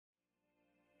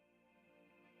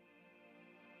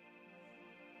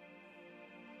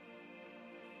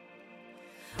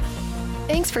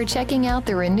Thanks for checking out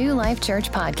the Renew Life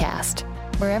Church podcast.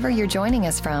 Wherever you're joining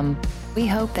us from, we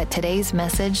hope that today's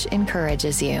message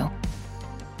encourages you.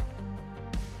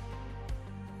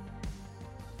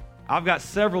 I've got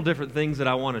several different things that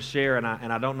I want to share, and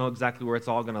I don't know exactly where it's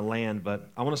all going to land,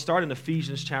 but I want to start in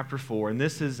Ephesians chapter 4, and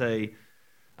this is a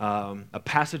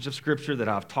passage of Scripture that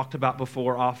I've talked about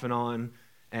before off and on,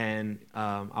 and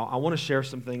I want to share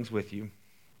some things with you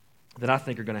that I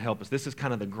think are going to help us. This is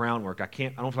kind of the groundwork. I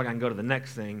don't feel like I can go to the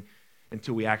next thing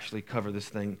until we actually cover this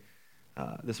thing,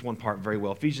 this one part very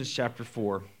well. Ephesians chapter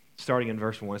 4, starting in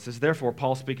verse 1, it says, "Therefore,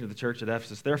 Paul speaking to the church at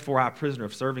Ephesus, therefore I, a prisoner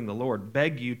of serving the Lord,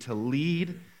 beg you to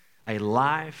lead a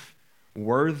life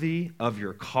worthy of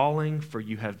your calling, for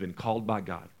you have been called by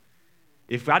God."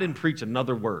 If I didn't preach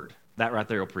another word, that right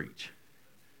there will preach.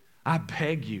 I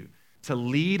beg you to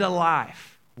lead a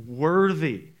life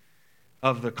worthy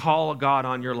of the call of God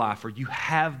on your life, for you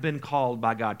have been called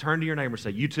by God. Turn to your neighbor and say,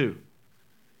 you too.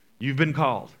 You've been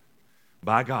called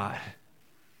by God.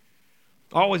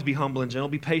 Always be humble and gentle.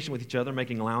 Be patient with each other,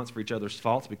 making allowance for each other's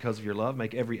faults because of your love.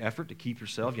 Make every effort to keep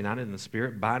yourself united in the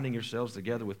Spirit, binding yourselves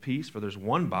together with peace, for there's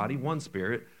one body, one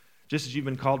Spirit, just as you've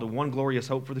been called to one glorious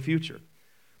hope for the future.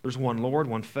 There's one Lord,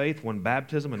 one faith, one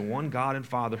baptism, and one God and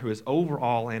Father who is over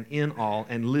all and in all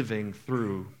and living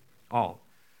through all.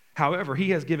 However,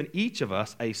 he has given each of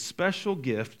us a special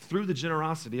gift through the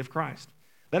generosity of Christ.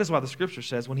 That is why the Scripture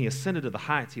says when he ascended to the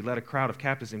heights, he led a crowd of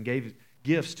captives and gave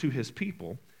gifts to his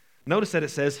people. Notice that it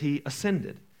says he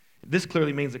ascended. This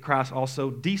clearly means that Christ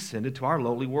also descended to our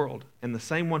lowly world. And the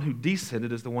same one who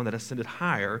descended is the one that ascended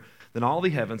higher than all the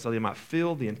heavens so that he might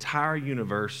fill the entire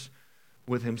universe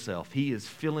with himself. He is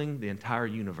filling the entire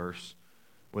universe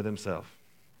with himself.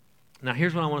 Now,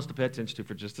 here's what I want us to pay attention to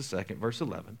for just a second. Verse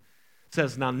 11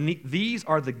 says, "Now these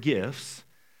are the gifts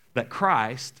that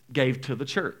Christ gave to the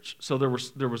church." So there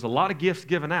was a lot of gifts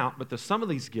given out, but some of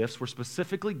these gifts were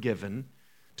specifically given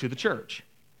to the church.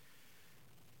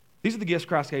 These are the gifts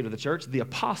Christ gave to the church: the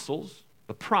apostles,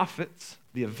 the prophets,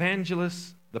 the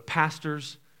evangelists, the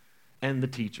pastors, and the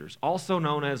teachers, also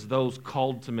known as those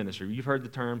called to ministry. You've heard the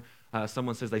term,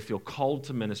 someone says they feel called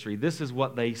to ministry. This is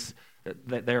what they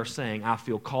are saying. I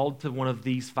feel called to one of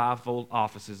these fivefold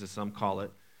offices, as some call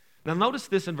it. Now notice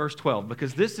this in verse 12,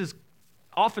 because this is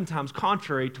oftentimes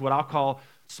contrary to what I'll call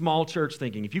small church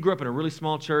thinking. If you grew up in a really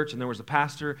small church and there was a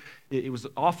pastor, it was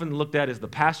often looked at as the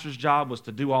pastor's job was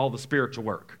to do all the spiritual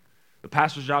work. The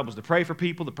pastor's job was to pray for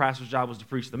people. The pastor's job was to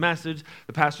preach the message.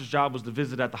 The pastor's job was to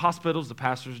visit at the hospitals. The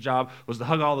pastor's job was to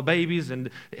hug all the babies,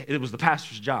 and it was the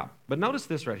pastor's job. But notice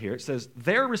this right here. It says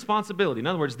their responsibility, in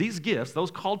other words, these gifts, those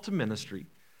called to ministry,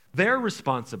 their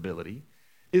responsibility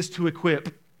is to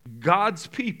equip God's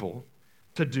people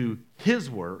to do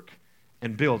his work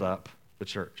and build up the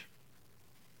church,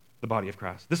 the body of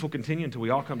Christ. This will continue until we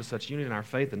all come to such unity in our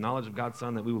faith and knowledge of God's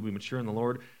Son that we will be mature in the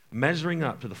Lord, measuring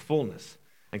up to the fullness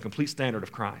and complete standard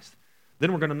of Christ.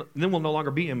 Then we'll no longer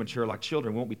be immature like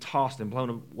children. We won't be tossed and blown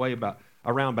away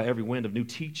around by every wind of new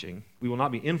teaching. We will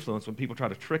not be influenced when people try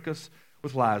to trick us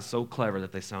with lies so clever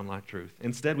that they sound like truth.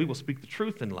 Instead, we will speak the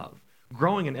truth in love,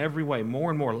 growing in every way more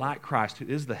and more like Christ, who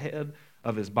is the head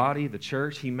of his body, the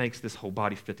church. He makes this whole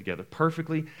body fit together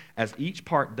perfectly. As each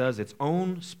part does its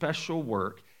own special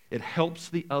work, it helps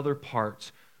the other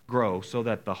parts grow so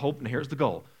that and here's the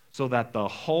goal, so that the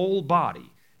whole body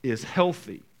is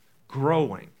healthy,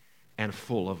 growing, and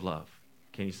full of love.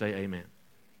 Can you say amen?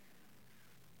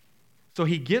 So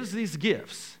he gives these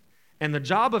gifts, and the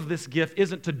job of this gift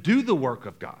isn't to do the work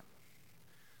of God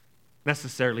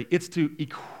necessarily. It's to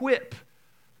equip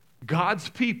God's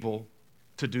people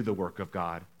to do the work of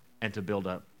God and to build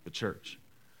up the church.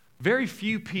 Very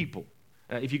few people,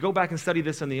 if you go back and study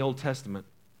this in the Old Testament,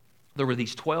 there were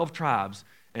these 12 tribes,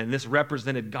 and this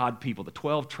represented God people, the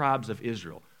 12 tribes of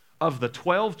Israel. Of the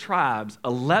 12 tribes,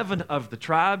 11 of the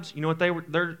tribes, you know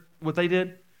what they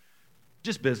did?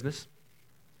 Just business.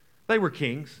 They were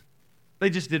kings. They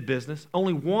just did business.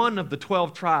 Only one of the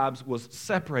 12 tribes was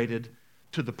separated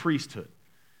to the priesthood.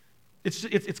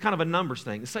 It's kind of a numbers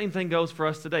thing. The same thing goes for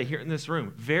us today here in this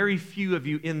room. Very few of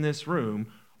you in this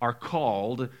room are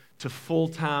called to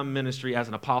full-time ministry as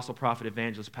an apostle, prophet,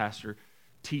 evangelist, pastor,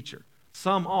 teacher.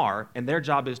 Some are, and their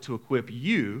job is to equip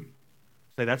you,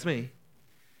 say that's me,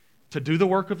 to do the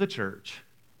work of the church,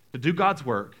 to do God's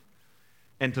work,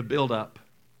 and to build up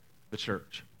the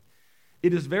church.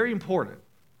 It is very important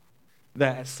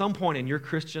that at some point in your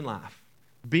Christian life,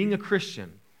 being a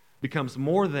Christian becomes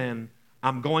more than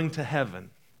I'm going to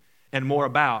heaven and more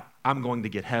about I'm going to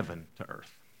get heaven to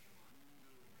earth.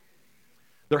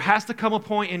 There has to come a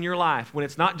point in your life when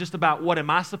it's not just about what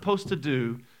am I supposed to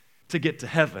do to get to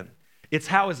heaven. It's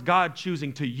how is God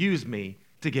choosing to use me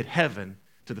to get heaven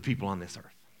to the people on this earth.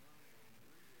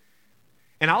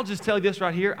 And I'll just tell you this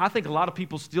right here. I think a lot of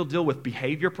people still deal with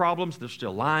behavior problems. They're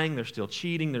still lying. They're still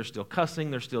cheating. They're still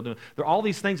cussing. They're all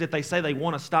these things that they say they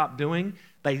want to stop doing.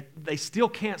 They still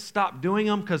can't stop doing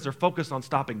them because they're focused on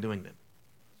stopping doing them.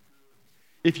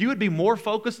 If you would be more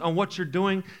focused on what you're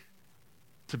doing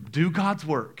to do God's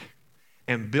work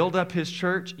and build up His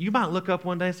church, you might look up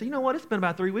one day and say, you know what, it's been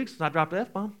about 3 weeks since I dropped the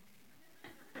F-bomb.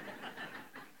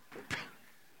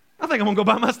 I think I'm going to go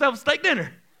buy myself a steak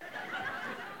dinner.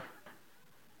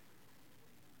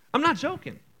 I'm not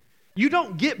joking. You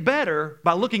don't get better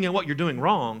by looking at what you're doing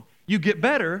wrong. You get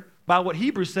better by what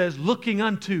Hebrews says, looking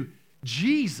unto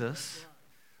Jesus,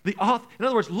 the author. In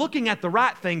other words, looking at the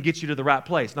right thing gets you to the right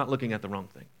place, not looking at the wrong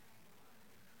thing.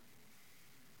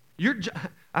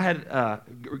 I had a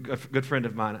good friend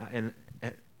of mine, and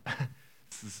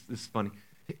this is funny.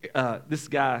 This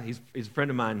guy, he's a friend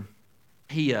of mine.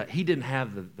 He didn't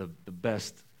have the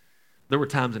best. There were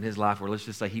times in his life where, let's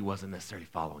just say, he wasn't necessarily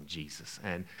following Jesus,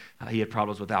 and he had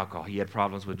problems with alcohol. He had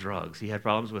problems with drugs. He had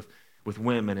problems with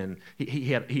women, and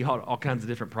he had all kinds of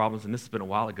different problems. And this has been a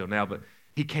while ago now, but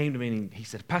he came to me and he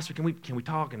said, "Pastor, can we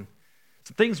talk?" And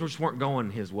some things just weren't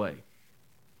going his way.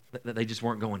 They just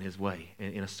weren't going his way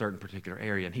in a certain particular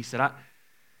area. And he said, I'm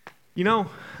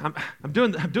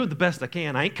doing the best I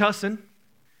can. I ain't cussing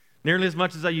nearly as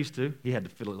much as I used to. He had to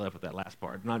fill it up with that last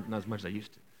part. Not as much as I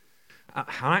used to.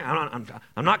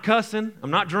 I'm not cussing.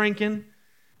 I'm not drinking.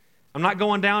 I'm not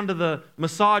going down to the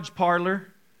massage parlor.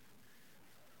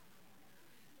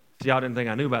 See, y'all didn't think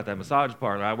I knew about that massage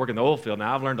parlor. I work in the oil field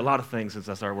now. I've learned a lot of things since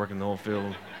I started working in the oil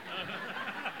field.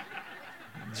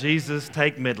 Jesus,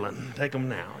 take Midland. Take them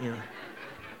now. You know.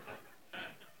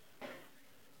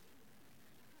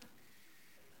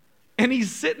 And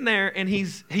he's sitting there, and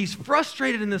he's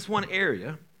frustrated in this one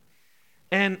area,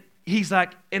 and he's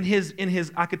like, in his,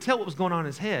 I could tell what was going on in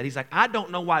his head. He's like, I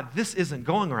don't know why this isn't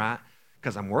going right,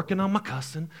 because I'm working on my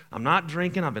cussing. I'm not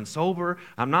drinking. I've been sober.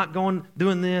 I'm not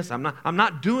doing this. I'm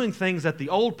not doing things that the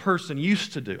old person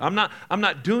used to do. I'm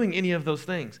not doing any of those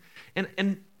things.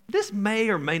 And this may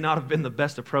or may not have been the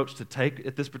best approach to take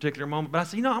at this particular moment. But I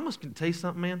said, I'm just going to tell you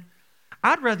something, man.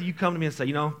 I'd rather you come to me and say,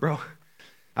 bro,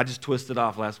 I just twisted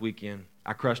off last weekend.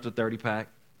 I crushed a 30-pack,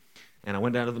 and I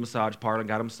went down to the massage parlor and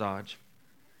got a massage.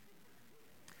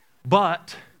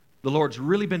 But the Lord's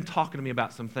really been talking to me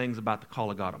about some things about the call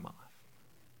of God on my life.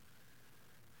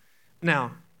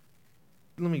 Now,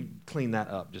 let me clean that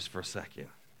up just for a second.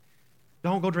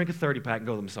 Don't go drink a 30-pack and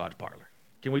go to the massage parlor.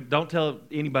 Don't tell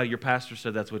anybody your pastor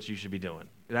said that's what you should be doing.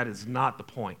 That is not the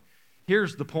point.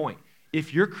 Here's the point.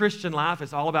 If your Christian life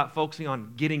is all about focusing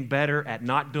on getting better at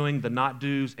not doing the not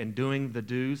do's and doing the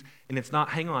do's, and it's not,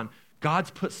 hang on, God's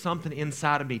put something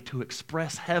inside of me to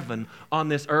express heaven on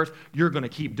this earth, you're going to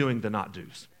keep doing the not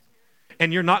do's.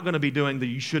 And you're not going to be doing the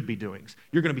you should be doings.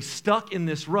 You're going to be stuck in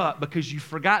this rut because you've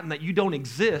forgotten that you don't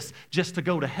exist just to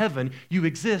go to heaven. You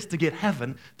exist to get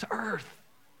heaven to earth.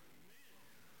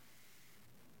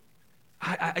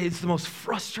 It's the most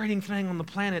frustrating thing on the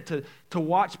planet to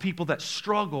watch people that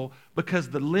struggle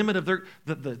because the limit of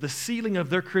the ceiling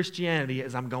of their Christianity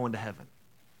is I'm going to heaven.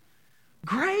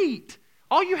 Great.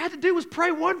 All you had to do was pray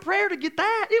one prayer to get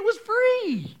that. It was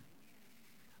free.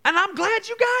 And I'm glad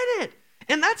you got it.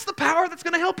 And that's the power that's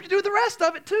going to help you do the rest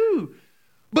of it too.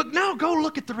 But now go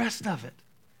look at the rest of it.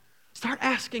 Start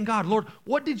asking God, Lord,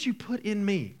 what did you put in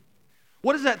me?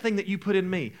 What is that thing that you put in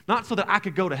me? Not so that I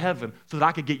could go to heaven, so that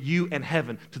I could get you and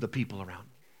heaven to the people around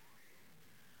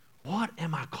me. What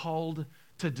am I called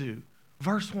to do?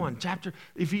 Verse 1,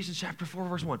 Ephesians chapter 4,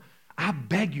 verse 1. I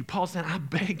beg you, Paul said, I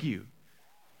beg you.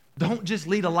 Don't just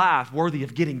lead a life worthy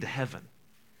of getting to heaven.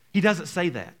 He doesn't say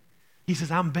that. He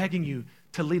says, I'm begging you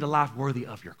to lead a life worthy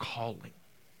of your calling.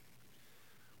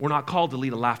 We're not called to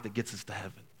lead a life that gets us to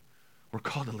heaven. We're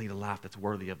called to lead a life that's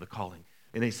worthy of the calling.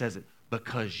 And he says it,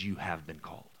 because you have been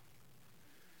called.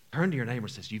 Turn to your neighbor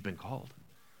and says, you've been called.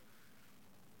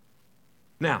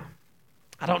 Now,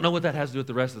 I don't know what that has to do with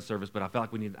the rest of the service, but I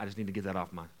felt like I just need to get that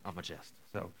off my chest.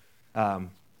 So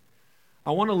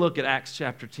I want to look at Acts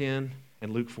chapter 10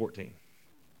 and Luke 14.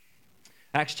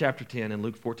 Acts chapter 10 and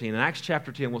Luke 14. In Acts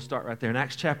chapter 10, we'll start right there. In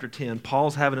Acts chapter 10,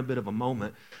 Paul's having a bit of a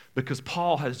moment because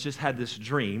Paul has just had this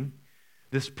dream,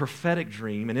 this prophetic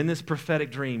dream. And in this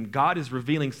prophetic dream, God is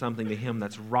revealing something to him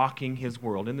that's rocking his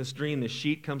world. In this dream, this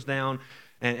sheet comes down,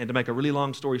 and to make a really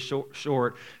long story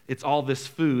short, it's all this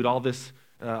food, all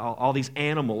these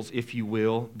animals, if you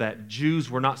will, that Jews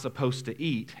were not supposed to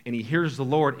eat. And he hears the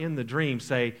Lord in the dream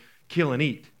say, kill and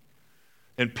eat.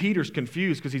 And Peter's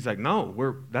confused because he's like, no,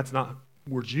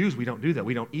 we're Jews. We don't do that.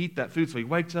 We don't eat that food. So he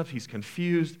wakes up. He's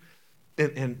confused.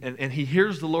 And he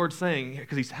hears the Lord saying,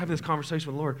 because he's having this conversation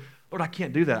with the Lord, Lord, I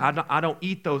can't do that. I don't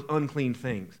eat those unclean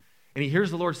things. And he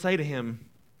hears the Lord say to him,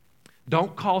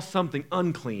 don't call something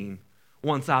unclean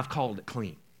once I've called it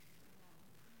clean.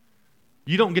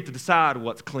 You don't get to decide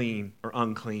what's clean or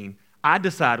unclean. I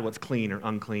decide what's clean or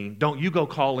unclean. Don't you go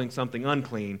calling something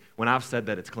unclean when I've said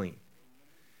that it's clean.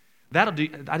 That'll do.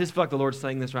 I just feel like the Lord's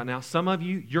saying this right now. Some of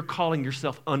you, you're calling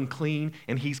yourself unclean,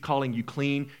 and he's calling you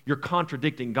clean. You're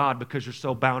contradicting God because you're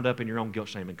so bound up in your own guilt,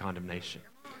 shame, and condemnation.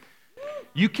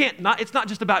 You can't, it's not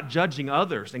just about judging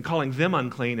others and calling them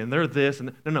unclean, and they're this,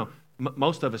 and no.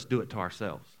 Most of us do it to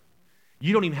ourselves.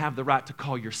 You don't even have the right to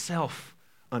call yourself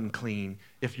unclean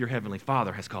if your Heavenly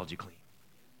Father has called you clean.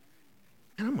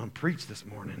 And I'm going to preach this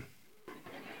morning.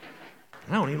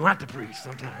 I don't even like to preach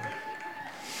sometimes.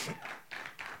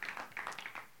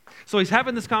 So he's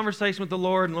having this conversation with the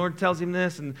Lord, and the Lord tells him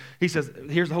this, and he says,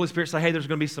 here's the Holy Spirit say, hey, there's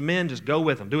going to be some men, just go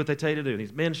with them. Do what they tell you to do. And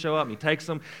these men show up, and he takes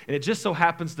them, and it just so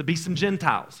happens to be some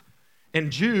Gentiles.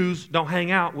 And Jews don't hang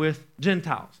out with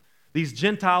Gentiles. These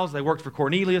Gentiles, they worked for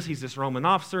Cornelius. He's this Roman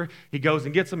officer. He goes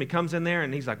and gets them. He comes in there,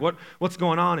 and he's like, what's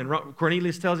going on? And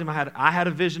Cornelius tells him, I had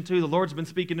a vision too. The Lord's been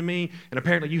speaking to me, and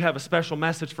apparently you have a special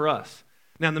message for us.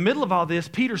 Now, in the middle of all this,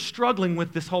 Peter's struggling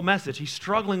with this whole message. He's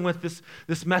struggling with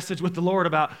this message with the Lord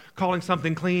about calling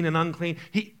something clean and unclean.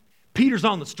 Peter's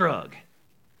on the strug.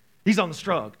 He's on the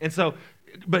strug. And so,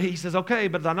 but he says, okay,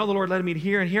 but I know the Lord led me to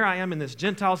here, and here I am in this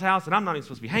Gentile's house, and I'm not even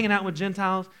supposed to be hanging out with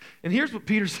Gentiles. And here's what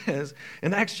Peter says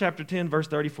in Acts chapter 10, verse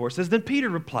 34. It says, then Peter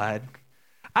replied,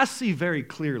 I see very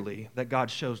clearly that God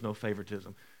shows no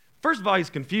favoritism. First of all, he's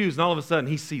confused, and all of a sudden,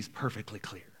 he sees perfectly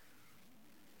clear.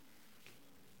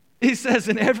 He says,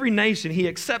 in every nation, he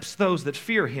accepts those that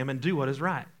fear him and do what is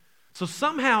right. So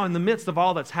somehow, in the midst of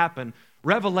all that's happened,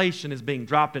 revelation is being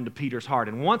dropped into Peter's heart.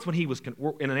 And once when he was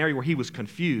in an area where he was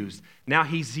confused, now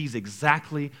he sees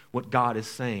exactly what God is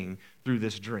saying through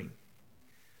this dream.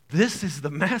 This is the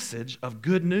message of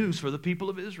good news for the people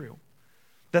of Israel.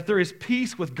 That there is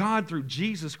peace with God through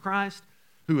Jesus Christ,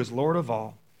 who is Lord of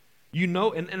all. You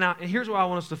know, and here's what I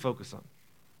want us to focus on.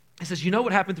 It says, you know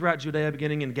what happened throughout Judea,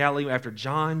 beginning in Galilee, after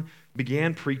John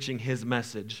began preaching his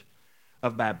message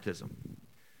of baptism.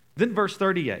 Then verse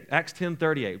 38, Acts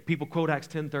 10:38. People quote Acts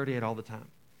 10:38 all the time.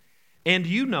 And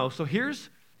you know, so here's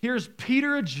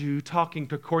Peter, a Jew, talking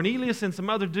to Cornelius and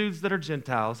some other dudes that are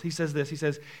Gentiles. He says this, he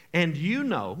says, and you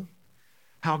know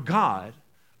how God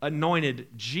anointed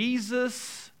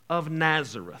Jesus of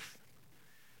Nazareth.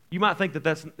 You might think that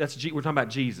that's we're talking about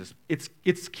Jesus.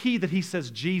 It's key that he says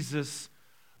Jesus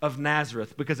of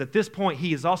Nazareth, because at this point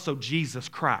he is also Jesus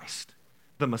Christ,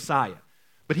 the Messiah.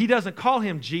 But he doesn't call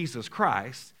him Jesus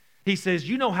Christ. He says,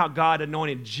 you know how God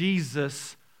anointed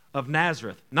Jesus of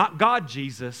Nazareth. Not God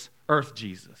Jesus, earth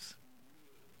Jesus.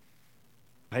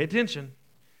 Pay attention.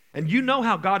 And you know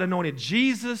how God anointed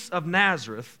Jesus of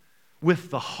Nazareth with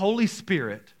the Holy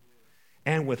Spirit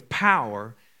and with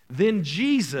power. Then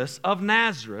Jesus of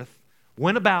Nazareth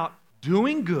went about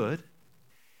doing good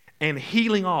and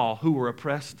healing all who were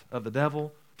oppressed of the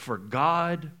devil, for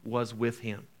God was with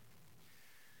him.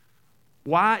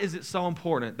 Why is it so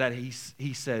important that he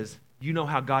says, you know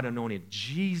how God anointed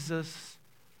Jesus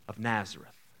of Nazareth?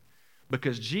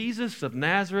 Because Jesus of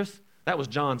Nazareth, that was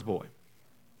John's boy.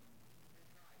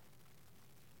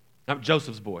 Not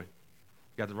Joseph's boy.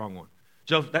 Got the wrong one.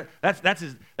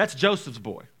 That's Joseph's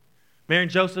boy. Mary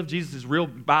and Joseph, Jesus' real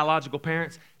biological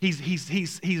parents. He's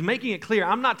making it clear,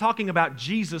 I'm not talking about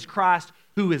Jesus Christ,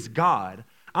 who is God.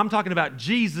 I'm talking about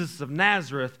Jesus of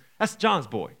Nazareth. That's John's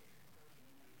boy.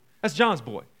 That's John's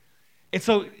boy. And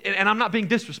so, and I'm not being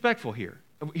disrespectful here.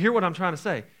 Hear what I'm trying to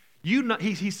say.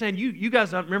 He's saying, you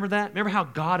guys remember that? Remember how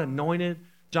God anointed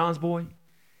John's boy?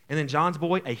 And then John's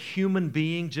boy, a human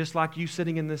being just like you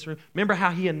sitting in this room. Remember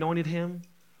how he anointed him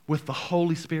with the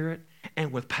Holy Spirit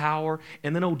and with power?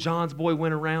 And then old John's boy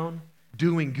went around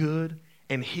doing good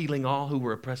and healing all who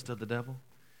were oppressed of the devil.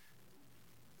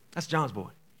 That's John's boy.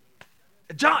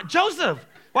 Joseph.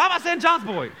 Why am I saying John's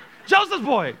boy? Joseph's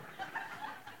boy.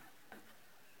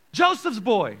 Joseph's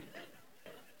boy.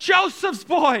 Joseph's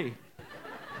boy.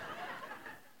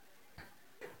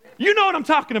 You know what I'm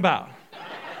talking about.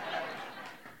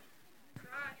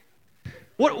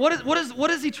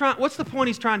 What is he trying? What's the point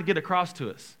he's trying to get across to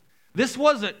us? This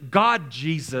wasn't God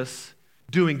Jesus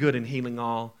doing good and healing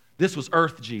all. This was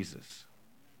earth Jesus.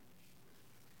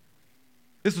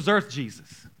 This was earth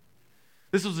Jesus.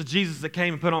 This was the Jesus that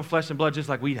came and put on flesh and blood just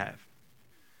like we have.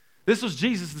 This was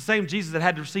Jesus, the same Jesus that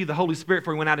had to receive the Holy Spirit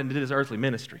before he went out and did his earthly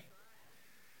ministry.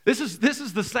 This is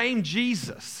the same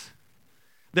Jesus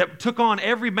that took on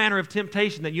every manner of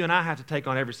temptation that you and I have to take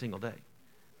on every single day.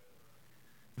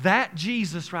 That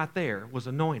Jesus right there was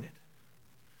anointed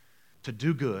to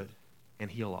do good and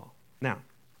heal all. Now,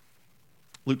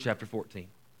 Luke chapter 14.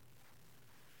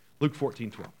 Luke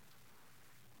 14:12. It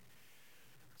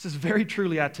says, very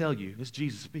truly I tell you, this is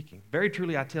Jesus speaking, very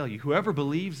truly I tell you, whoever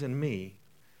believes in me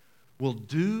will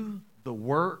do the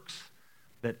works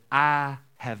that I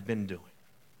have been doing.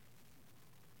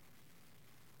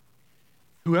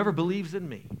 Whoever believes in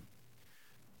me,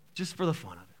 just for the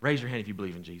fun of it. Raise your hand if you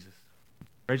believe in Jesus.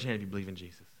 Raise your hand if you believe in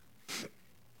Jesus.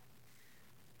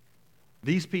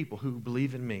 These people who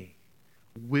believe in me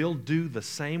will do the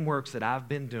same works that I've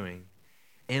been doing,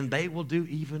 and they will do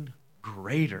even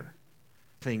greater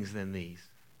things than these,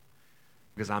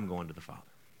 because I'm going to the Father.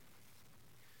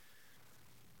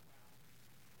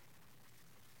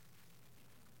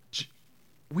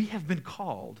 We have been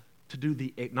called to do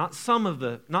not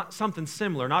something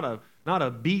similar, not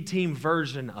a B-team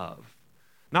version of,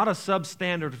 not a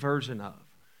substandard version of.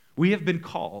 We have been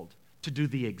called to do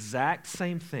the exact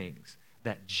same things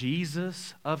that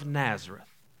Jesus of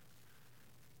Nazareth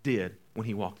did when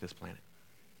he walked this planet.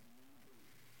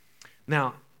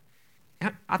 Now,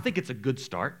 I think it's a good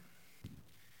start.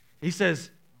 He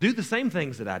says, do the same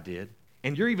things that I did,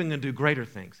 and you're even going to do greater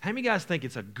things. How many guys think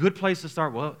it's a good place to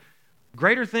start? Well,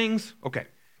 greater things, okay.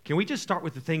 Can we just start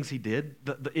with the things he did?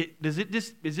 Is it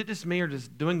just me, or does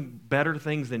doing better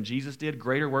things than Jesus did,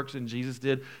 greater works than Jesus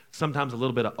did, sometimes a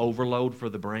little bit of overload for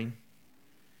the brain?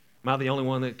 Am I the only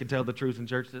one that can tell the truth in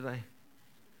church today?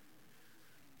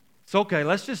 So, okay,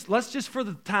 let's just for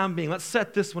the time being, let's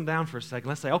set this one down for a second.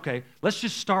 Let's say, okay, let's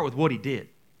just start with what he did.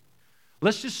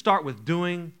 Let's just start with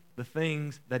doing the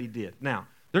things that he did. Now,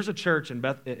 there's a church in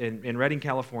Redding,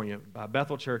 California,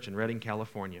 Bethel Church in Redding,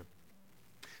 California.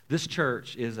 This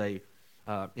church it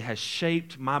has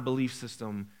shaped my belief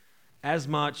system as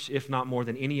much, if not more,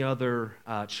 than any other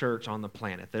church on the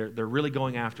planet. They're really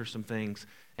going after some things,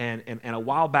 and a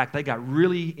while back they got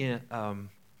really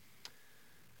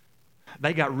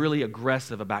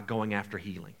aggressive about going after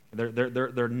healing.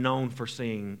 They're known for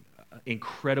seeing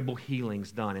incredible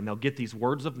healings done, and they'll get these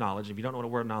words of knowledge. If you don't know what a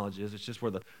word of knowledge is, it's just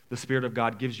where the Spirit of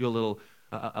God gives you a little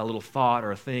thought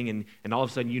or a thing, and all of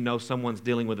a sudden you know someone's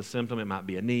dealing with a symptom. It might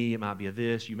be a knee, it might be a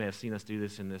this. You may have seen us do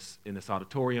this in this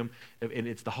auditorium, and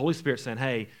it's the Holy Spirit saying,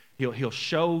 hey, he'll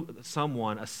show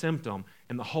someone a symptom,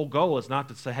 and the whole goal is not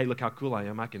to say, hey, look how cool I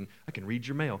am, I can read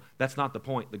your mail. That's not the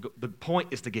point. The point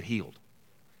is to get healed.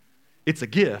 It's a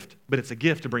gift, but it's a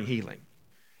gift to bring healing.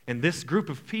 And this group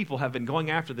of people have been going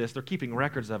after this. They're keeping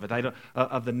records of it,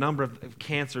 of the number of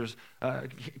cancer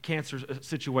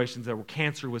situations where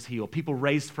cancer was healed, people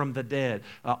raised from the dead,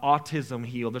 autism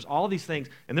healed. There's all these things,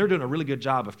 and they're doing a really good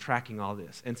job of tracking all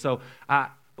this. And so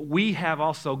we have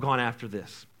also gone after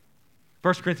this.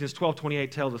 1 Corinthians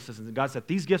 12:28 tells us this, and God said,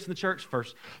 these gifts in the church,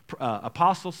 first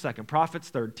apostles, second prophets,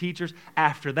 third teachers,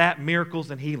 after that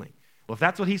miracles and healing. Well, if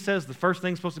that's what he says, the first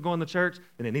thing's supposed to go in the church,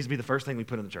 then it needs to be the first thing we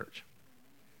put in the church.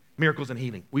 Miracles and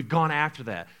healing. We've gone after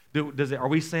that. Are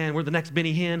we saying we're the next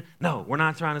Benny Hinn? No, we're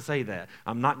not trying to say that.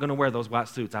 I'm not going to wear those white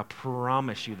suits. I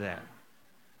promise you that.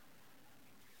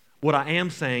 What I am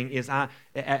saying is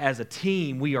as a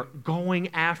team, we are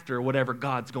going after whatever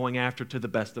God's going after to the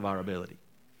best of our ability.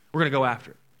 We're going to go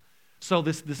after it. So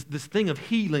this thing of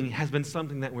healing has been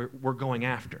something that we're going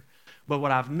after. But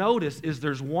what I've noticed is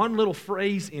there's one little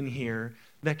phrase in here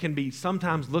that can be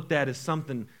sometimes looked at as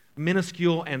something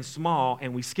minuscule and small,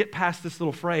 and we skip past this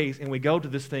little phrase and we go to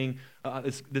this thing,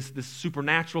 this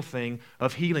supernatural thing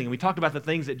of healing. And we talked about the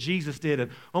things that Jesus did,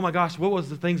 and oh my gosh, what was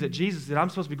the things that Jesus did? I'm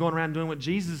supposed to be going around doing what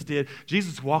Jesus did.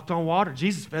 Jesus walked on water.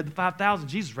 Jesus fed the 5,000.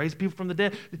 Jesus raised people from the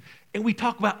dead. And we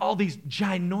talk about all these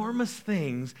ginormous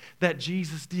things that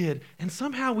Jesus did, and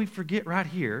somehow we forget right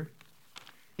here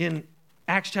in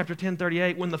Acts chapter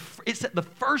 10:38 when the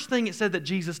first thing it said that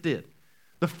Jesus did,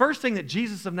 the first thing that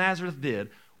Jesus of Nazareth did,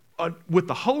 with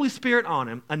the Holy Spirit on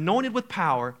him, anointed with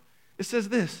power, it says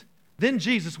this, then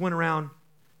Jesus went around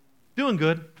doing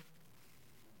good.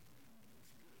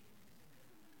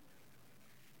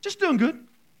 Just doing good.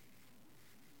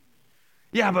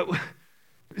 Yeah, but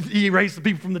he raised the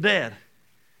people from the dead.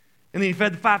 And then he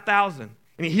fed the 5,000.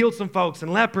 And he healed some folks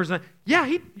and lepers. And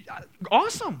yeah,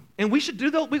 awesome. And we should do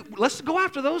those. Let's go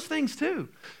after those things too.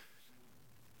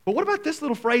 But what about this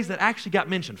little phrase that actually got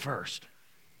mentioned first?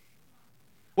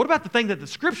 What about the thing that the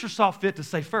Scripture saw fit to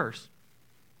say first?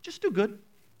 Just do good.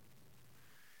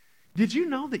 Did you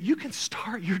know that you can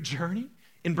start your journey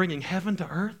in bringing heaven to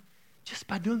earth just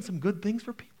by doing some good things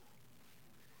for people?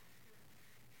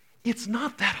 It's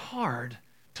not that hard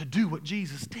to do what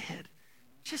Jesus did.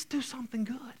 Just do something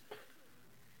good.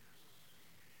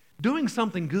 Doing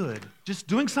something good, just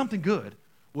doing something good,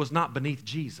 was not beneath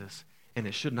Jesus, and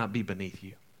it should not be beneath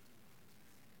you.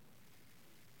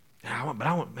 I want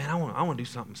to do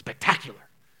something spectacular.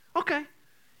 Okay,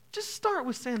 just start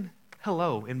with saying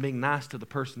hello and being nice to the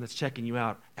person that's checking you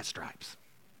out at Stripes.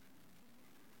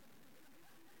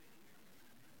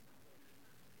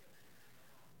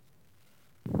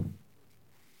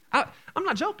 I'm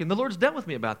not joking. The Lord's dealt with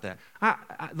me about that.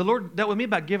 The Lord dealt with me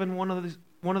about giving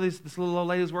this little old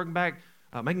lady who's working back,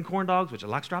 making corn dogs, which I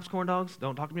like Stripes corn dogs.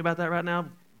 Don't talk to me about that right now.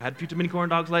 I had a few too many corn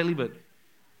dogs lately, but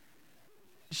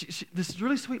this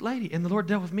really sweet lady, and the Lord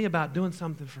dealt with me about doing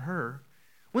something for her.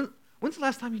 When's the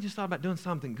last time you just thought about doing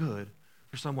something good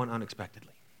for someone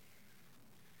unexpectedly?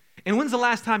 And when's the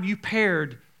last time you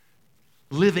paired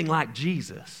living like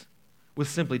Jesus with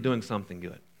simply doing something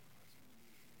good?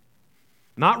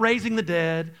 Not raising the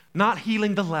dead, not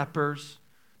healing the lepers,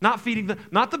 not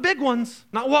the big ones,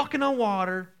 not walking on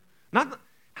water. How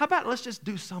about let's just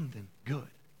do something good?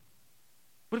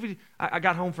 What if I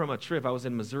got home from a trip. I was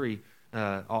in Missouri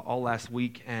all last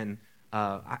week, and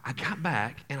I got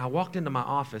back, and I walked into my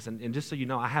office, and just so you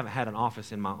know, I haven't had an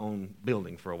office in my own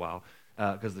building for a while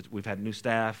because we've had new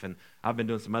staff, and I've been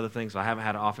doing some other things, so I haven't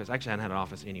had an office. Actually, I hadn't had an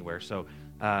office anywhere, so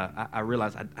I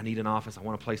realized I need an office. I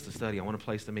want a place to study. I want a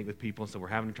place to meet with people, so we're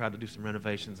having to try to do some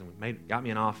renovations, and got me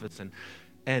an office,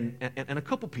 and a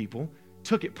couple people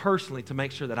took it personally to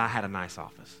make sure that I had a nice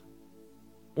office.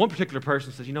 One particular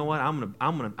person says, "You know what? I'm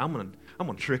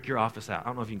gonna trick your office out." I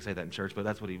don't know if you can say that in church, but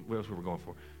that's what we're going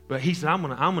for. But he said, "I'm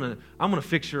gonna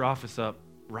fix your office up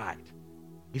right."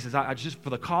 He says, "I just for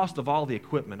the cost of all the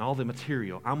equipment, all the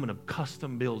material, I'm gonna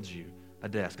custom build you a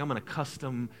desk. I'm gonna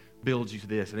custom build you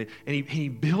this." And he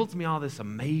builds me all this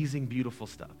amazing, beautiful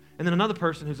stuff. And then another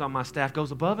person who's on my staff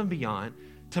goes above and beyond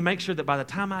to make sure that by the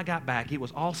time I got back, it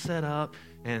was all set up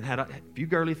and had a few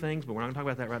girly things, but we're not gonna talk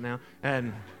about that right now.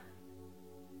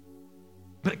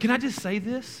 But can I just say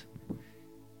this?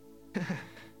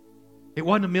 It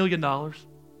wasn't $1 million.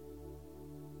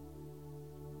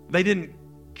 They didn't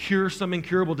cure some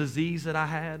incurable disease that I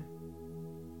had.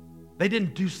 They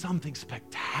didn't do something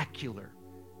spectacular.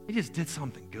 They just did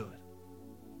something good.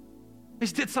 They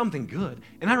just did something good.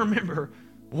 And I remember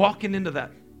walking into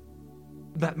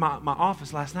my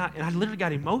office last night, and I literally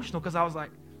got emotional because I was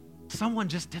like, someone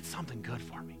just did something good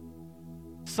for me.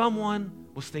 Someone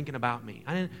was thinking about me.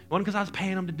 It wasn't because I was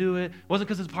paying them to do it. It wasn't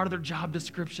because it's part of their job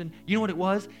description. You know what it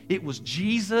was? It was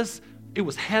Jesus. It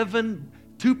was heaven.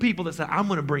 Two people that said, I'm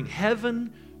going to bring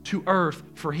heaven to earth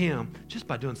for him just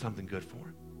by doing something good for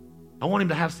him. I want him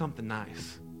to have something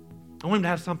nice. I want him to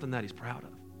have something that he's proud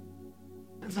of.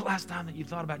 When's the last time that you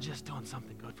thought about just doing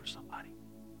something good for somebody?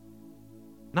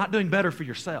 Not doing better for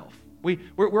yourself.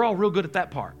 We're all real good at that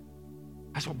part.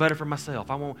 I just want better for myself.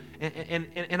 I want,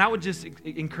 and I would just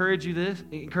encourage you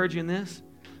in this.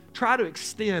 Try to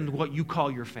extend what you call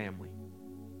your family.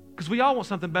 Because we all want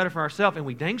something better for ourselves, and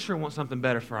we dang sure want something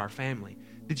better for our family.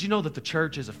 Did you know that the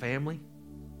church is a family?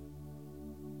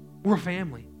 We're a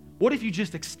family. What if you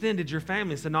just extended your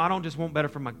family and said, no, I don't just want better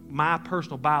for my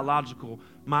personal biological,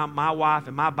 my wife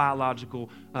and my biological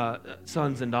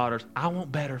sons and daughters. I want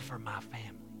better for my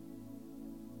family.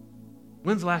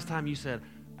 When's the last time you said,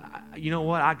 you know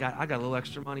what? I got a little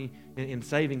extra money in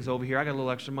savings over here. I got a little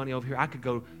extra money over here. I could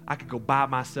go buy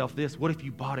myself this. What if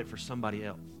you bought it for somebody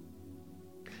else?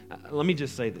 Let me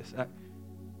just say this.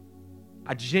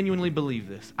 I genuinely believe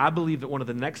this. I believe that one of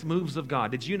the next moves of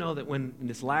God. Did you know that when in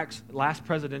this last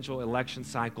presidential election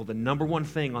cycle, the number one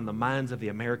thing on the minds of the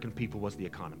American people was the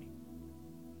economy?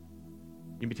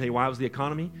 Let me tell you why it was the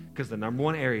economy. Because the number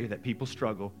one area that people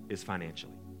struggle is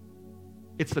financially.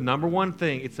 It's the number one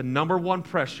thing. It's the number one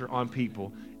pressure on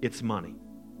people. It's money.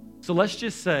 So let's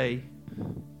just say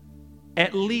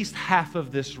at least half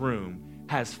of this room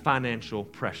has financial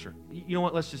pressure. You know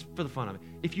what? Let's just, for the fun of it,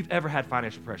 if you've ever had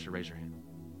financial pressure, raise your hand.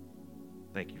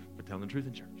 Thank you for telling the truth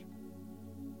in church.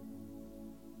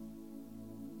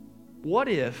 What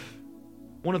if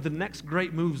one of the next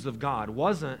great moves of God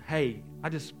wasn't, hey,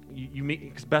 you meet,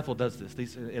 because Bethel does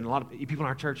this, and a lot of people in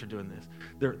our church are doing this.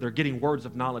 They're getting words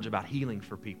of knowledge about healing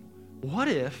for people. What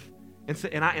if,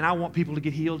 and I want people to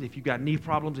get healed. If you've got knee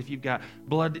problems, if you've got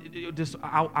blood,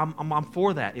 I'm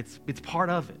for that. It's part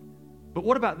of it. But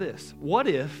what about this? What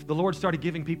if the Lord started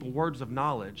giving people words of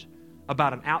knowledge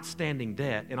about an outstanding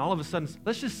debt, and all of a sudden,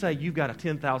 let's just say you've got a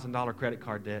 $10,000 credit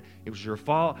card debt. It was your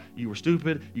fault. You were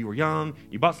stupid. You were young.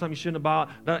 You bought something you shouldn't have bought.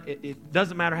 It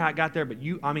doesn't matter how it got there, but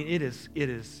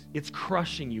it's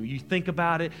crushing you. You think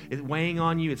about it. It's weighing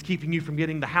on you. It's keeping you from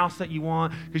getting the house that you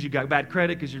want because you've got bad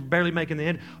credit, because you're barely making the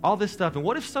end. All this stuff. And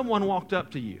what if someone walked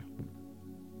up to you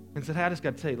and said, hey, I just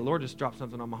got to tell you, the Lord just dropped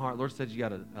something on my heart. The Lord said you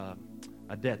got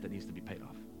a debt that needs to be paid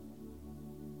off.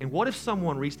 And what if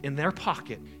someone reached in their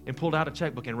pocket and pulled out a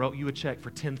checkbook and wrote you a check for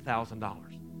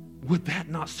 $10,000? Would that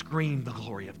not scream the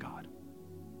glory of God?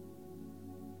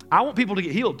 I want people to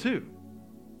get healed too.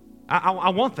 I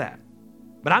want that.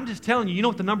 But I'm just telling you, you know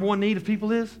what the number one need of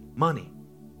people is? Money.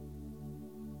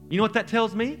 You know what that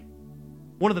tells me?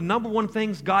 One of the number one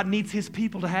things God needs his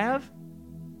people to have?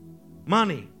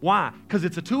 Money. Why? Because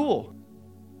it's a tool.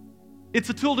 It's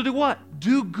a tool to do what?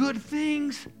 Do good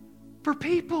things for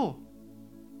people.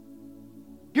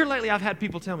 Here lately, I've had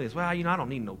people tell me this. Well, I don't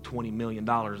need no $20 million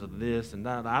of this and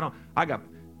that. I got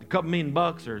a couple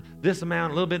 $1,000,000 or this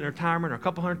amount, a little bit in retirement, or a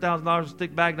couple $100,000 to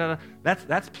stick back.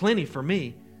 That's plenty for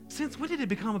me. Since when did it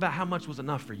become about how much was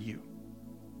enough for you?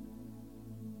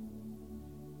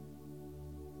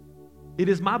 It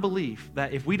is my belief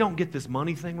that if we don't get this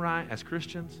money thing right as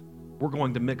Christians, we're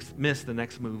going to miss the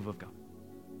next move of God.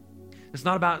 It's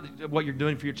not about what you're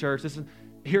doing for your church.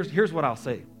 Here's what I'll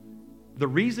say. The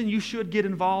reason you should get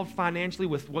involved financially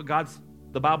with what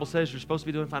the Bible says you're supposed to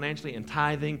be doing financially and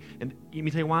tithing, and let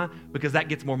me tell you why, because that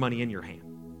gets more money in your hand.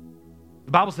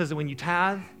 The Bible says that when you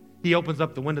tithe, he opens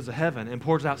up the windows of heaven and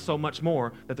pours out so much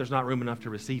more that there's not room enough to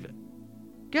receive it.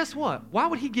 Guess what? Why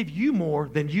would he give you more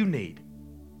than you need?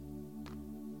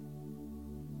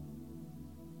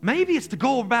 Maybe it's to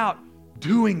go about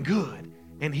doing good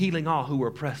and healing all who are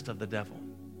oppressed of the devil.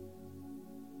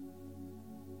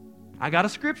 I got a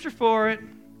scripture for it.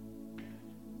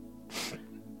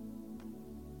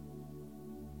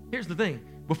 Here's the thing.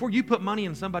 Before you put money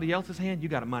in somebody else's hand, you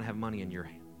got to have money in your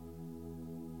hand.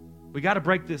 We got to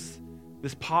break this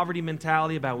poverty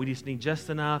mentality about we just need just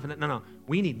enough. No.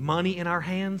 We need money in our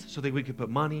hands so that we can put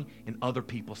money in other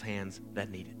people's hands that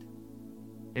need it.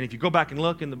 And if you go back and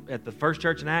look at the first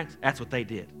church in Acts, that's what they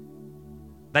did.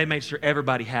 They made sure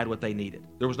everybody had what they needed.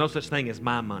 There was no such thing as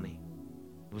my money.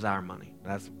 It was our money.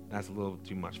 That's a little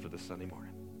too much for this Sunday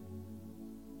morning.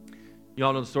 You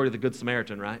all know the story of the Good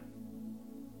Samaritan, right?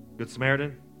 Good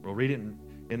Samaritan. We'll read it.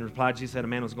 In reply, Jesus said, a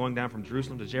man was going down from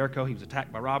Jerusalem to Jericho. He was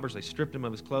attacked by robbers. They stripped him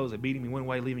of his clothes. They beat him. He went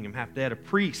away, leaving him half dead. A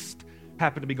priest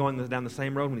happened to be going down the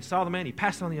same road. When he saw the man, he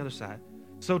passed on the other side.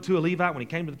 So too a Levite, when he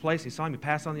came to the place, he saw him, he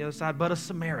passed on the other side. But a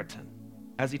Samaritan,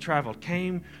 as he traveled,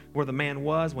 came where the man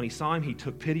was. When he saw him, he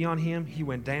took pity on him. He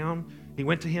went down. He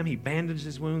went to him. He bandaged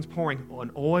his wounds, pouring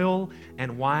on oil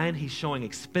and wine. He's showing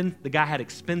the guy had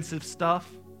expensive stuff.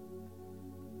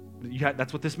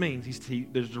 That's what this means.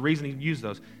 There's a reason he used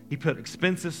those. He put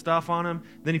expensive stuff on him.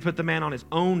 Then he put the man on his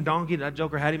own donkey. That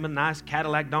joker had him a nice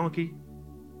Cadillac donkey.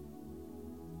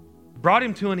 Brought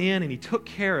him to an inn, and he took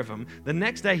care of him. The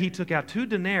next day, he took out 2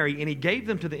 denarii, and he gave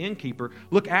them to the innkeeper.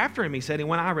 Look after him, he said, and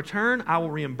when I return, I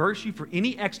will reimburse you for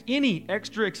any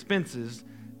extra expenses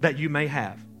that you may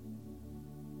have.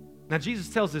 Now, Jesus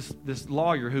tells this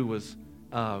lawyer who was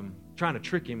trying to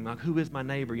trick him, like, who is my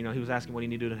neighbor? He was asking what he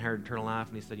needed to inherit eternal life,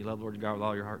 and he said, you love the Lord your God with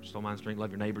all your heart, soul, mind, strength, love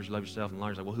your neighbors, you love yourself. And the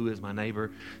lawyer's like, well, who is my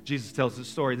neighbor? Jesus tells this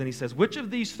story. Then he says, which of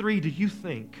these 3 do you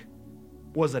think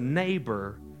was a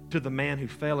neighbor to the man who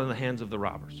fell in the hands of the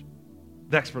robbers?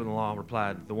 The expert in the law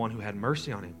replied, the one who had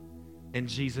mercy on him. And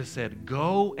Jesus said,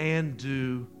 go and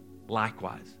do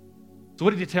likewise. So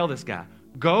what did he tell this guy?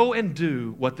 Go and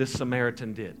do what this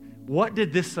Samaritan did. What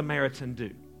did this Samaritan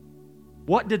do?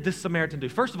 What did this Samaritan do?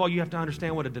 First of all, you have to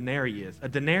understand what a denarii is. A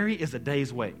denarii is a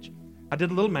day's wage. I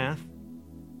did a little math,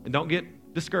 and don't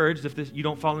get discouraged if you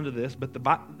don't fall into this, but the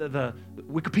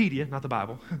Wikipedia, not the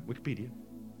Bible, Wikipedia,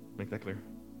 make that clear.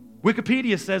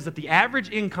 Wikipedia says that the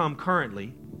average income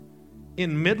currently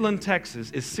in Midland, Texas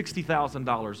is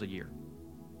 $60,000 a year.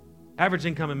 Average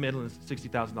income in Midland is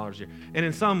 $60,000 a year. And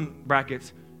in some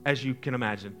brackets, as you can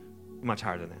imagine, much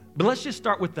higher than that. But let's just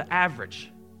start with the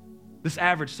average. This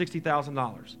average,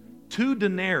 $60,000. 2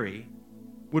 denarii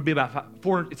would be about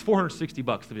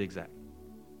 $460 to be exact.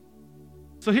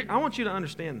 So here, I want you to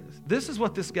understand this. This is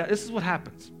what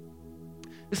happens.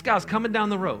 This guy's coming down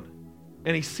the road,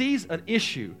 and he sees an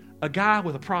issue, a guy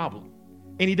with a problem,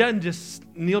 and he doesn't just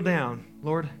kneel down,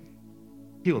 Lord,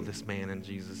 heal this man in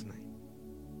Jesus' name.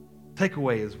 Take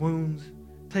away his wounds,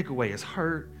 take away his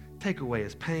hurt, take away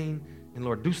his pain, and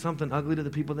Lord, do something ugly to the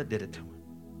people that did it to him.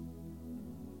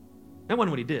 That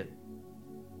wasn't what he did.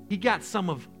 He got some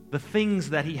of the things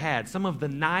that he had, some of the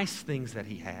nice things that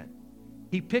he had.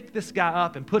 He picked this guy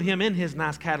up and put him in his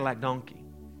nice Cadillac donkey.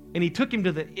 And he took him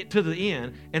to the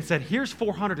inn and said, here's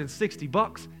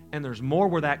 $460, and there's more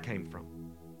where that came from.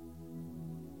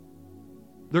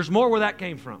 There's more where that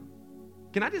came from.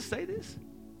 Can I just say this?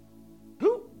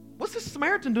 What's this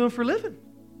Samaritan doing for a living?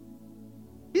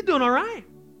 He's doing all right.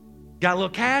 Got a little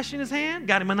cash in his hand,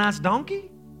 got him a nice donkey.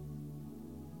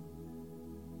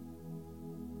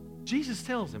 Jesus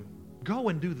tells him, go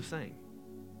and do the same.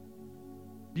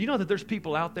 Do you know that there's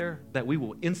people out there that we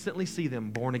will instantly see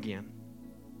them born again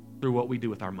through what we do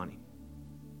with our money?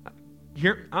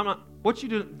 Here, I'm not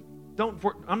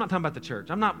talking about the church.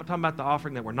 I'm not talking about the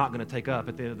offering that we're not going to take up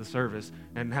at the end of the service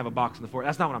and have a box in the foyer.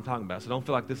 That's not what I'm talking about. So don't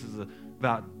feel like this is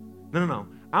about, no.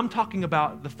 I'm talking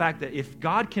about the fact that if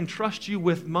God can trust you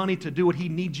with money to do what he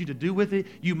needs you to do with it,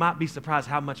 you might be surprised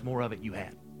how much more of it you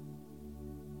had.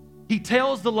 He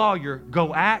tells the lawyer,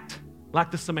 go act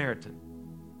like the Samaritan.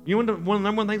 You know one of the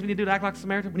number one things we need to do to act like the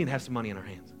Samaritan? We need to have some money in our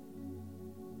hands.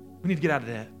 We need to get out of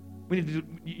debt. We need to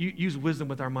use wisdom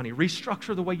with our money.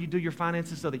 Restructure the way you do your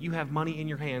finances so that you have money in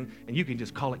your hand and you can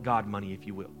just call it God money if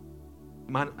you will.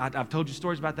 I've told you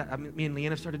stories about that. Me and Leanne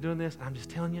have started doing this. I'm just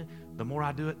telling you, the more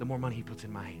I do it, the more money he puts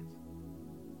in my hands.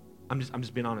 I'm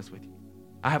just being honest with you.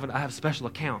 I have a special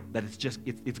account that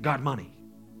it's God money.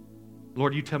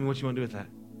 Lord, you tell me what you want to do with that.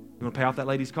 You want to pay off that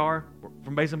lady's car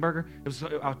from Basenberger?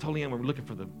 I told Leanne we were looking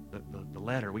for the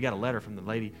letter. We got a letter from the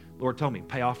lady. The Lord told me,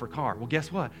 pay off her car. Well,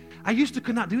 guess what? I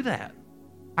could not do that.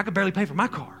 I could barely pay for my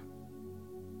car.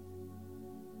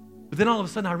 But then all of a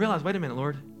sudden I realized, wait a minute,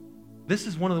 Lord, this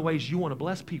is one of the ways you want to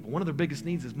bless people. One of their biggest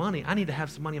needs is money. I need to have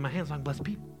some money in my hands so I can bless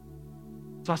people.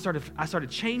 So I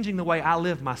started changing the way I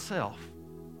live myself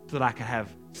so that I could have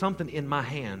something in my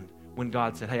hand when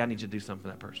God said, hey, I need you to do something for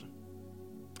that person.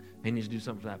 I need you to do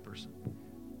something for that person.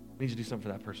 I need you to do something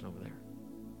for that person over there.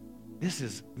 This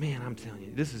is, man, I'm telling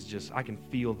you, this is just, I can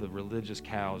feel the religious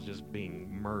cows just being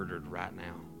murdered right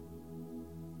now.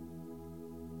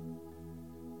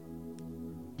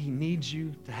 He needs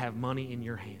you to have money in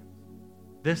your hands.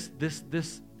 This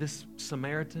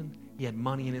Samaritan, he had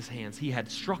money in his hands. He had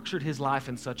structured his life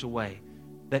in such a way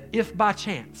that if by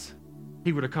chance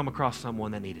he were to come across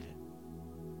someone that needed it,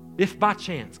 if by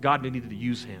chance God needed to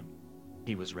use him,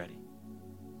 he was ready.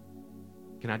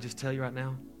 Can I just tell you right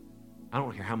now? I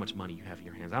don't care how much money you have in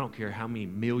your hands. I don't care how many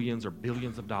millions or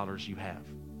billions of dollars you have.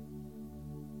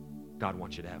 God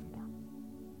wants you to have more.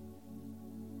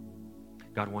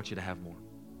 God wants you to have more.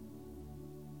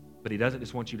 But he doesn't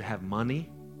just want you to have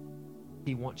money.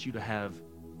 He wants you to have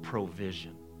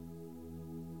provision.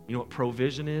 You know what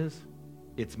provision is?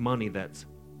 It's money that's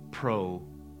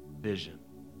provision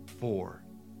for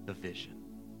the vision.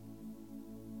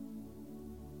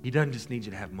 He doesn't just need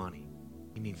you to have money.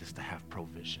 He needs us to have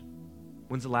provision.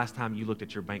 When's the last time you looked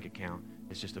at your bank account?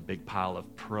 It's just a big pile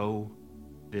of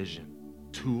provision,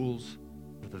 tools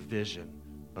for the vision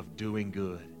of doing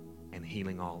good and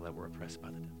healing all that were oppressed by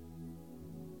the devil.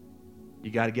 You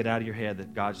got to get out of your head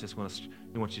that God just wants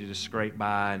you to just scrape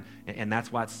by, and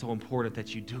that's why it's so important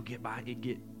that you do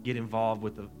get involved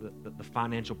with the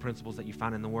financial principles that you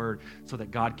find in the Word, so that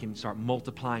God can start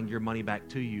multiplying your money back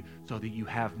to you, so that you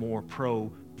have more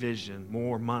provision,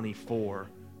 more money for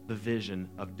the vision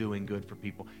of doing good for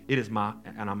people. It is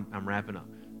I'm wrapping up.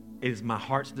 It is my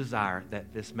heart's desire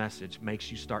that this message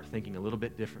makes you start thinking a little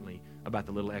bit differently about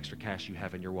the little extra cash you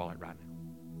have in your wallet right now,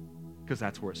 because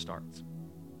that's where it starts.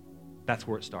 That's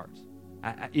where it starts.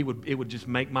 It would just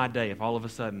make my day if all of a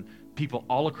sudden people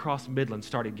all across Midland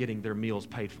started getting their meals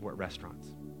paid for at restaurants.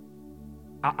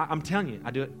 I'm telling you, I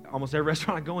do it almost every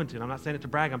restaurant I go into, and I'm not saying it to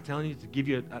brag. I'm telling you to give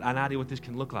you an idea what this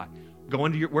can look like. Go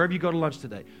into wherever you go to lunch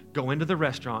today, go into the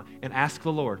restaurant and ask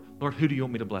the Lord, who do you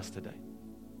want me to bless today?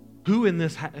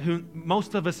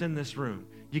 Most of us in this room,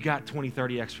 you got 20,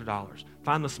 30 extra dollars.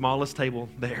 Find the smallest table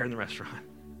there in the restaurant.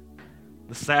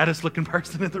 The saddest looking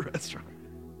person in the restaurant.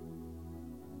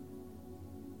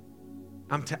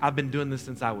 I've been doing this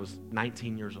since I was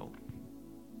 19 years old.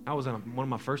 I was on one of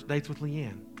my first dates with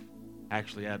Leanne,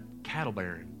 actually at cattle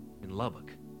bearing in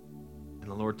Lubbock. And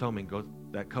the Lord told me,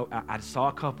 I saw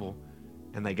a couple,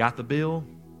 and they got the bill,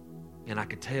 and I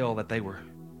could tell that they were,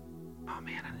 oh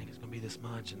man, I think it's going to be this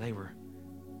much. And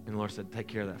the Lord said, take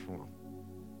care of that for them.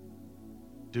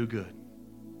 Do good.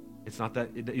 It's not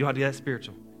that, you don't have to do that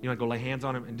spiritual. You want to go lay hands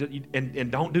on them,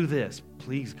 and don't do this.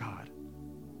 Please, God.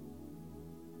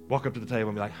 Walk up to the table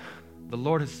and be like, the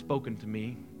Lord has spoken to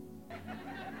me,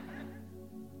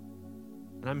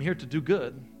 and I'm here to do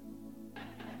good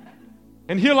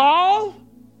and heal all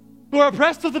who are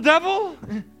oppressed of the devil.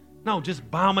 No, just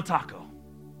buy them a taco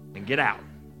and get out.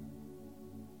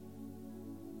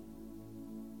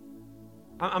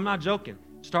 I'm not joking.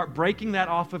 Start breaking that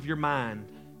off of your mind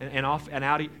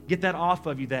get that off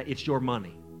of you that it's your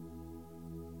money.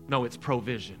 No, it's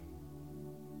provision.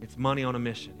 It's money on a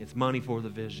mission. It's money for the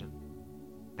vision.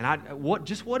 And what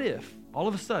if all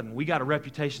of a sudden we got a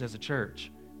reputation as a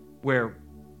church where,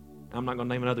 I'm not going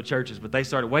to name other churches, but they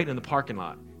started waiting in the parking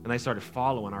lot and they started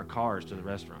following our cars to the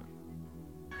restaurant.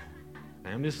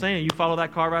 And I'm just saying, you follow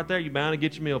that car right there, you're bound to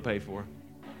get your meal paid for.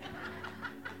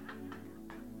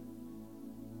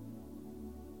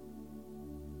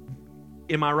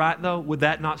 Am I right, though? Would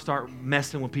that not start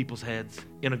messing with people's heads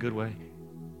in a good way?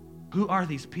 Who are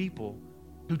these people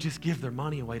who just give their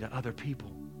money away to other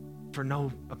people for no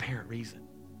apparent reason?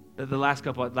 The last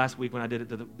week when I did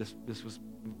it, this was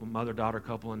a mother-daughter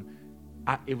couple, and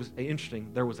it was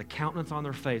interesting. There was a countenance on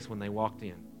their face when they walked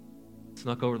in.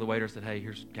 Snuck over to the waiter and said, hey,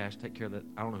 here's cash. Take care of that.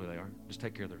 I don't know who they are. Just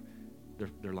take care of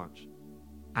their lunch.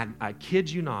 I kid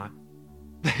you not.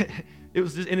 It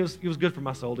was good for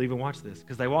my soul to even watch this,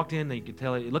 because they walked in and you could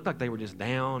tell it looked like they were just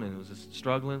down and it was just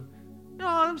struggling.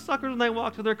 No, them suckers, when they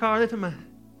walked to their car, they told me,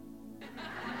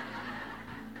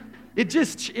 it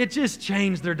just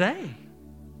changed their day.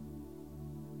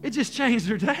 It just changed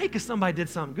their day because somebody did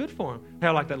something good for them. Hey,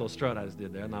 I like that little strut I just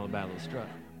did there. Not a bad little strut.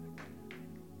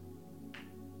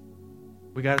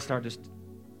 We got to start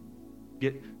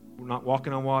we're not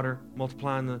walking on water,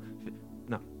 multiplying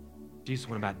no. Jesus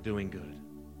went about doing good.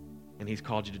 And he's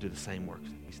called you to do the same works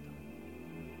that he's done.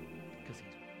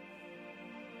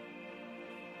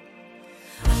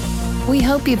 We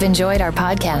hope you've enjoyed our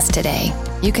podcast today.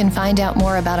 You can find out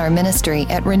more about our ministry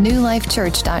at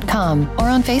renewlifechurch.com or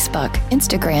on Facebook,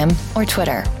 Instagram, or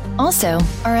Twitter. Also,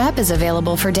 our app is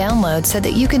available for download so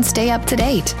that you can stay up to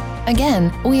date.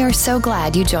 Again, we are so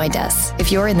glad you joined us.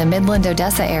 If you're in the Midland,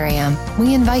 Odessa area,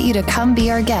 we invite you to come be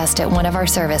our guest at one of our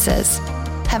services.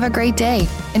 Have a great day,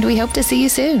 and we hope to see you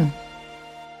soon.